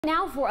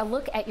Now for a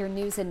look at your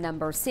news and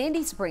numbers.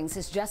 Sandy Springs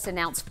has just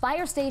announced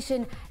Fire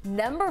Station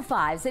number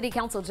 5. City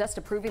Council just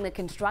approving the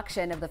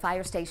construction of the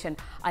fire station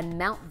on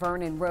Mount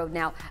Vernon Road.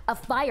 Now, a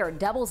fire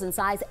doubles in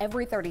size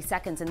every 30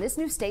 seconds, and this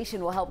new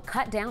station will help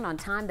cut down on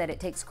time that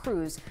it takes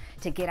crews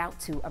to get out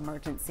to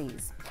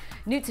emergencies.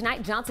 New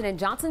tonight, Johnson &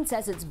 Johnson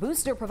says its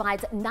booster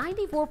provides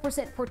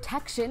 94%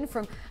 protection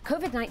from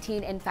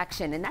COVID-19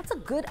 infection, and that's a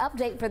good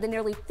update for the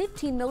nearly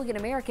 15 million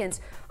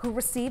Americans who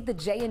received the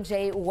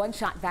J&J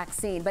one-shot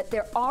vaccine. But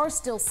there are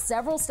still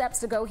several steps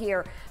to go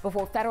here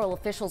before federal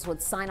officials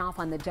would sign off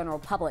on the general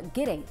public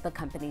getting the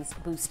company's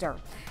booster.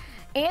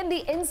 And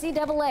the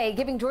NCAA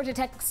giving Georgia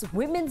Tech's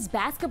women's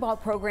basketball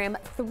program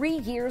 3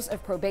 years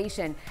of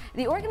probation.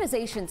 The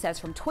organization says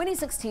from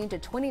 2016 to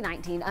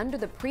 2019, under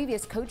the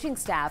previous coaching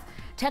staff,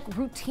 Tech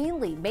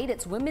routinely made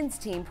its women's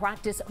team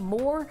practice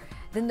more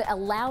than the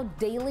allowed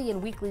daily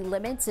and weekly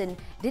limits and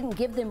didn't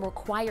give them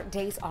required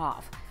days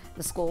off.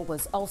 The school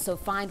was also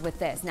fined with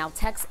this. Now,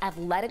 Tech's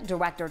athletic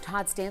director,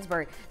 Todd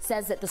Stansbury,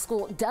 says that the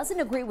school doesn't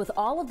agree with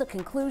all of the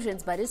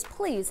conclusions, but is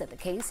pleased that the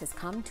case has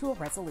come to a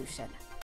resolution.